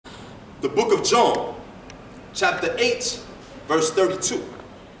The book of John, chapter 8, verse 32.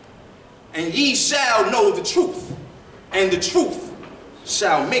 And ye shall know the truth, and the truth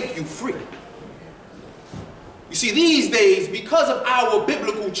shall make you free. You see, these days, because of our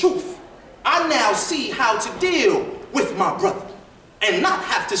biblical truth, I now see how to deal with my brother and not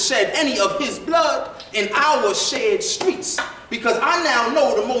have to shed any of his blood in our shared streets, because I now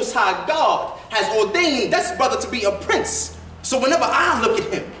know the Most High God has ordained this brother to be a prince. So whenever I look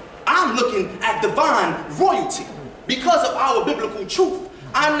at him, I'm looking at divine royalty. Because of our biblical truth,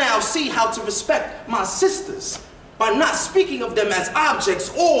 I now see how to respect my sisters by not speaking of them as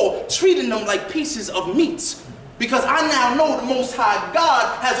objects or treating them like pieces of meat. Because I now know the Most High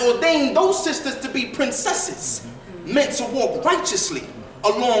God has ordained those sisters to be princesses, meant to walk righteously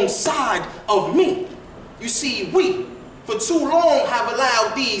alongside of me. You see, we, for too long, have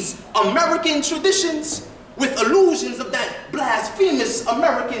allowed these American traditions with illusions of that blasphemous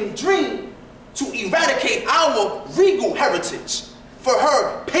American dream to eradicate our regal heritage for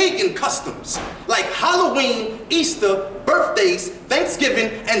her pagan customs like Halloween, Easter, birthdays,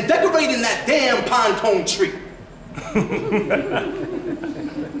 Thanksgiving, and decorating that damn pine cone tree.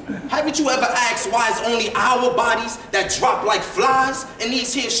 Haven't you ever asked why it's only our bodies that drop like flies in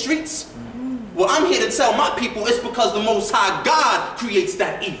these here streets? Well, I'm here to tell my people it's because the Most High God creates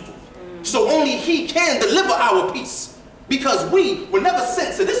that evil. So only He can deliver our peace. Because we were never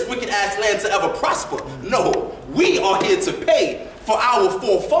sent to this wicked ass land to ever prosper. No, we are here to pay for our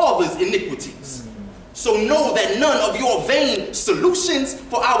forefathers' iniquities. So know that none of your vain solutions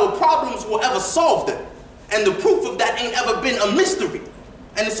for our problems will ever solve them. And the proof of that ain't ever been a mystery.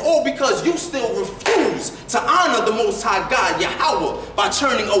 And it's all because you still refuse to honor the Most High God, Yahweh, by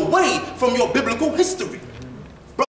turning away from your biblical history.